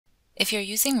If you're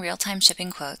using real-time shipping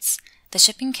quotes, the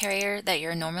shipping carrier that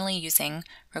you're normally using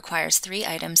requires 3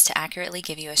 items to accurately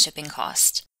give you a shipping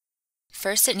cost.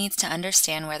 First, it needs to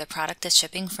understand where the product is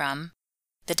shipping from,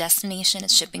 the destination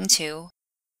it's shipping to,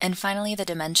 and finally the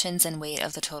dimensions and weight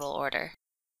of the total order.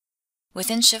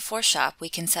 Within Shift4Shop, we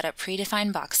can set up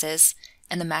predefined boxes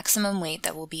and the maximum weight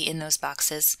that will be in those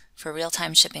boxes for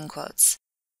real-time shipping quotes.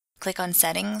 Click on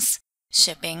Settings,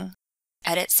 Shipping,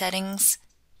 Edit Settings,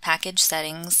 Package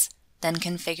Settings, then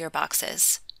Configure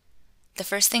Boxes. The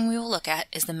first thing we will look at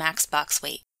is the max box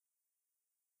weight.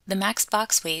 The max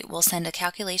box weight will send a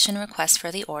calculation request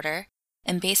for the order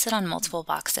and base it on multiple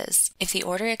boxes if the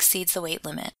order exceeds the weight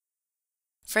limit.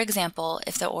 For example,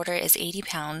 if the order is 80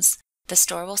 pounds, the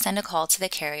store will send a call to the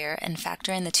carrier and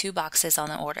factor in the 2 boxes on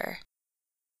the order.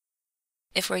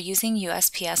 If we're using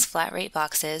USPS flat rate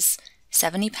boxes,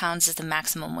 70 pounds is the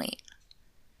maximum weight.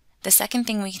 The second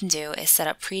thing we can do is set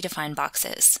up predefined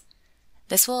boxes.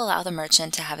 This will allow the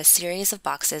merchant to have a series of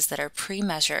boxes that are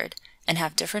pre-measured and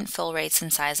have different fill rates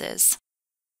and sizes.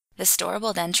 The store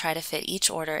will then try to fit each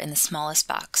order in the smallest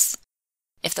box.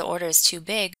 If the order is too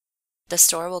big, the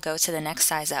store will go to the next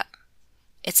size up.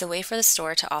 It's a way for the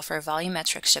store to offer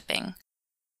volumetric shipping.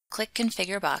 Click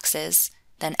Configure Boxes,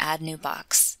 then Add New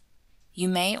Box. You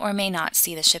may or may not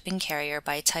see the shipping carrier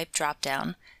by type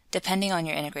dropdown, depending on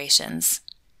your integrations.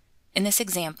 In this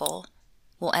example,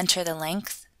 we'll enter the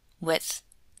length, width,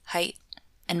 height,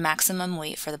 and maximum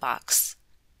weight for the box,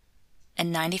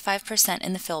 and 95%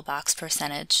 in the fill box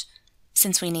percentage,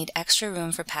 since we need extra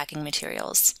room for packing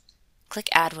materials. Click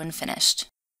Add when finished.